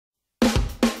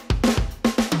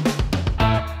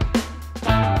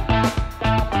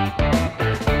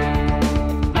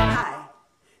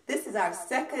our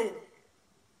second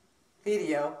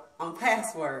video on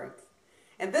passwords.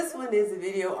 And this one is a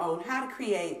video on how to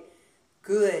create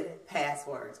good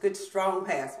passwords, good strong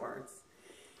passwords.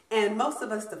 And most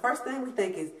of us, the first thing we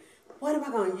think is, what am I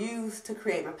going to use to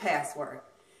create my password?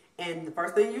 And the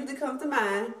first thing usually comes to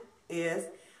mind is,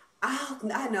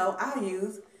 I'll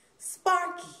use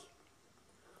Sparky.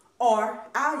 Or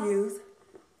I'll use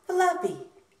Fluffy.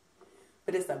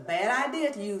 But it's a bad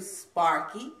idea to use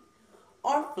Sparky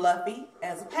or Fluffy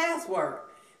as a password,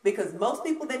 because most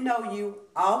people that know you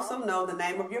also know the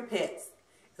name of your pets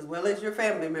as well as your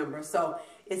family members. So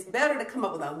it's better to come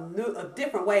up with a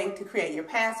different way to create your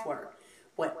password.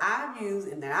 What I've used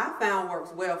and that I found works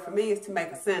well for me is to make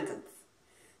a sentence.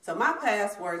 So my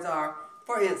passwords are,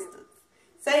 for instance,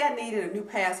 say I needed a new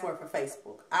password for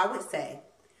Facebook. I would say,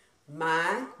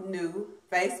 my new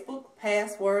Facebook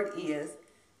password is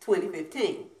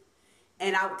 2015.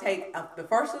 And I would take the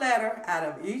first letter out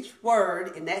of each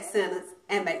word in that sentence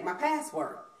and make my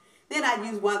password. Then I'd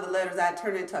use one of the letters, I'd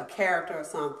turn it into a character or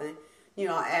something,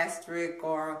 asterisk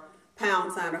or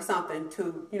pound sign or something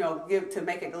to, to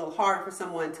make it a little harder for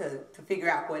someone to figure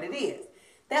out what it is.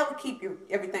 That would keep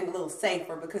everything a little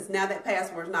safer, because now that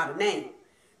password is not a name.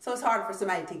 So it's harder for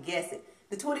somebody to guess it.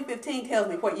 The 2015 tells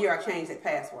me what year I changed that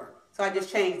password. So I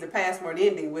just changed the password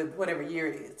ending with whatever year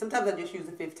it is. Sometimes I just use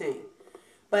the 15.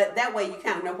 But that way you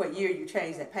kind of know what year you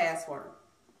changed that password.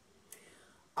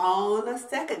 On a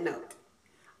second note,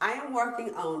 I am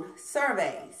working on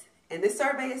surveys. And this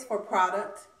survey is for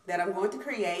products that I'm going to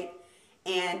create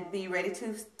and be ready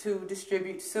to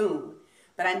distribute soon.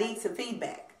 But I need some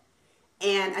feedback.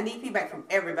 And I need feedback from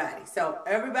everybody. So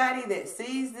everybody that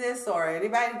sees this, or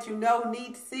anybody that you know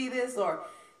needs to see this, or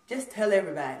just tell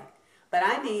everybody. But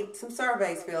I need some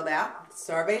surveys filled out.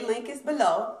 Survey link is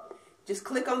below. Just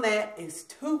click on that. It's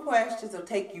 2 questions. It'll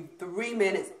take you 3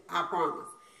 minutes, I promise.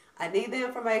 I need the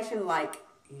information like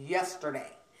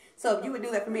yesterday. So if you would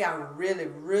do that for me, I really,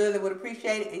 really would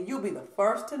appreciate it. And you'll be the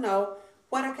first to know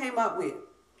what I came up with.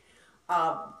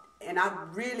 And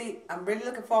I'm really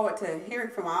looking forward to hearing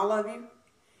from all of you.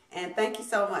 And thank you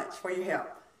so much for your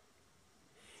help.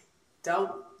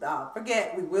 Don't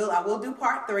forget, I will do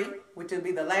part 3, which will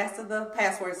be the last of the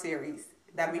password series.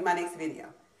 That'll be my next video.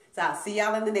 So I'll see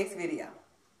y'all in the next video.